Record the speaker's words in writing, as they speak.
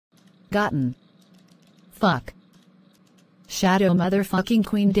Gotten. Fuck. Shadow motherfucking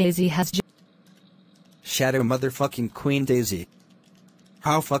Queen Daisy has Shadow motherfucking Queen Daisy.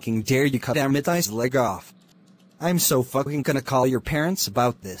 How fucking dare you cut Amethy's leg off? I'm so fucking gonna call your parents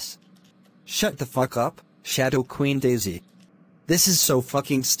about this. Shut the fuck up, Shadow Queen Daisy. This is so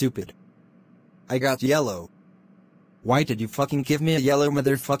fucking stupid. I got yellow. Why did you fucking give me a yellow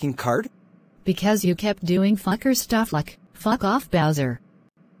motherfucking card? Because you kept doing fucker stuff like, fuck off Bowser.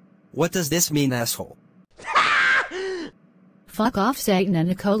 What does this mean, asshole? Fuck off Satan and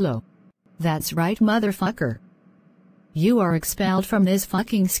Ecolo. That's right, motherfucker. You are expelled from this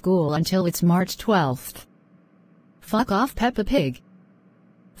fucking school until it's March 12th. Fuck off Peppa Pig.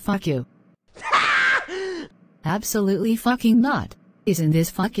 Fuck you. Absolutely fucking not. Is in this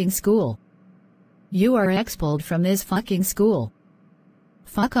fucking school. You are expelled from this fucking school.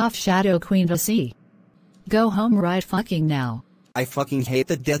 Fuck off Shadow Queen Daisy. Go home right fucking now. I fucking hate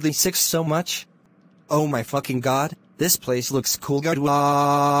the Deadly Six so much. Oh my fucking god, this place looks cool.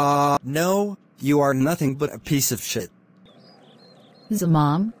 God, no, you are nothing but a piece of shit.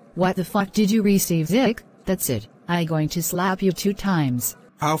 Zomon, what the fuck did you receive, Zik? That's it, I going to slap you 2 times.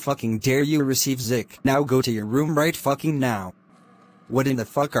 How fucking dare you receive Zik? Now go to your room right fucking now. What in the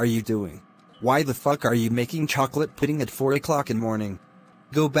fuck are you doing? Why the fuck are you making chocolate pudding at 4 o'clock in the morning?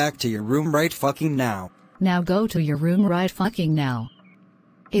 Go back to your room right fucking now. Now go to your room right fucking now.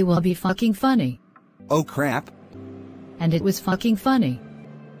 It will be fucking funny. Oh crap. And it was fucking funny.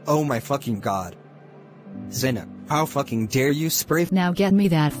 Oh my fucking god. Zena, how fucking dare you spray? Now get me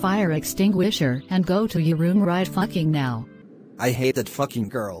that fire extinguisher and go to your room right fucking now. I hate that fucking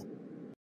girl.